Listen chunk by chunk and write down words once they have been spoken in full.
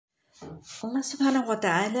Allah subhanahu wa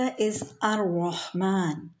ta'ala is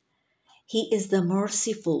Ar-Rahman. He is the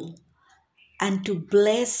merciful, and to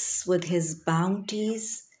bless with His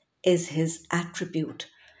bounties is His attribute.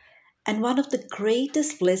 And one of the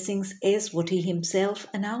greatest blessings is what He Himself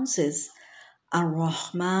announces,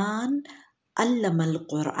 Ar-Rahman Allama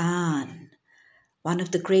al-Quran. One of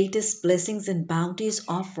the greatest blessings and bounties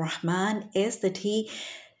of Rahman is that He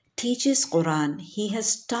teaches Quran. He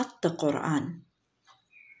has taught the Quran.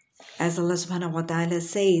 As Allah subhanahu wa ta'ala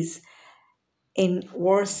says in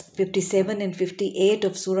verse 57 and 58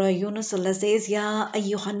 of Surah Yunus, Allah says, Ya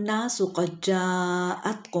ayyuhan nasu qad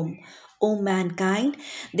ja'atkum, O mankind,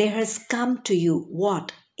 there has come to you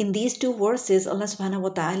what? In these two verses, Allah subhanahu wa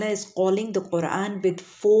ta'ala is calling the Quran with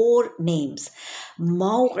 4 names.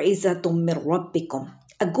 Maw'izatum min rabbikum,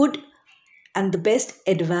 a good and the best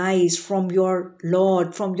advice from your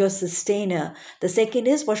Lord, from your sustainer. The second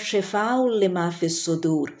is وَشِفَاءٌ لِمَا فِي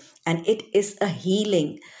الصُّدُورِ, and it is a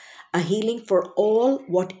healing for all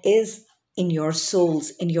what is in your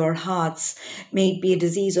souls, in your hearts. May it be a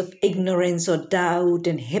disease of ignorance or doubt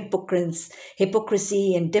and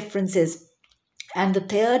hypocrisy and differences. And the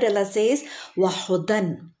third, Allah says,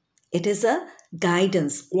 وَهُدًى, it is a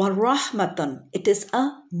guidance. وَرَحْمَةً, it is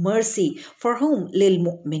a mercy. For whom?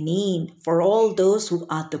 لِلْمُؤْمِنِينَ, for all those who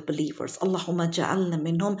are the believers. Allahumma ja'alna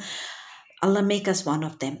minhum. Allah make us one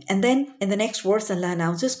of them. And then in the next verse, Allah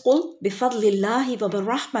announces, قُلْ بِفَضْلِ اللَّهِ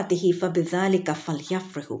وَبِرَحْمَتِهِ فَبِذَلِكَ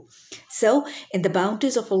فَلْيَفْرَحُوا. So, in the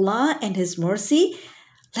bounties of Allah and His mercy,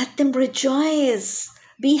 let them rejoice.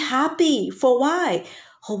 Be happy. For why?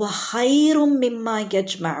 هُوَ خَيْرٌ مِمَّا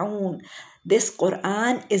يَجْمَعُونَ. This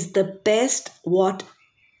Quran is the best what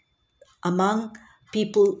among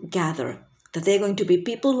people gather. That they're going to be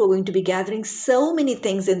people who are going to be gathering so many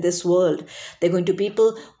things in this world. They're going to be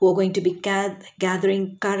people who are going to be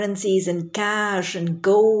gathering currencies and cash and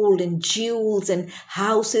gold and jewels and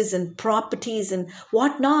houses and properties and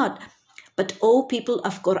whatnot. But O people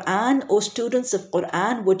of Quran, O students of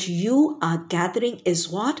Quran, what you are gathering is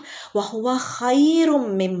what? وَهُوَ خَيْرٌ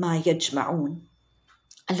مِمَّا يَجْمَعُونَ.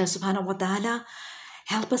 Allah subhanahu wa ta'ala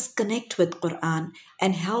help us connect with Quran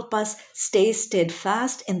and help us stay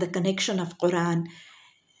steadfast in the connection of Quran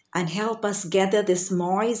and help us gather this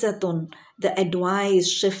mu'izatun, the advice,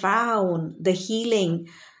 shifa'un, the healing,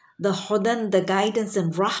 the hudan, the guidance,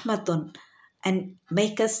 and rahmatun, and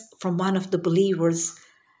make us from one of the believers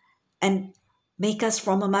and make us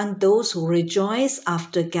from among those who rejoice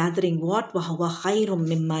after gathering what? وَهُوَ خَيْرٌ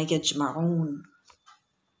مِمَّا يَجْمَعُونَ.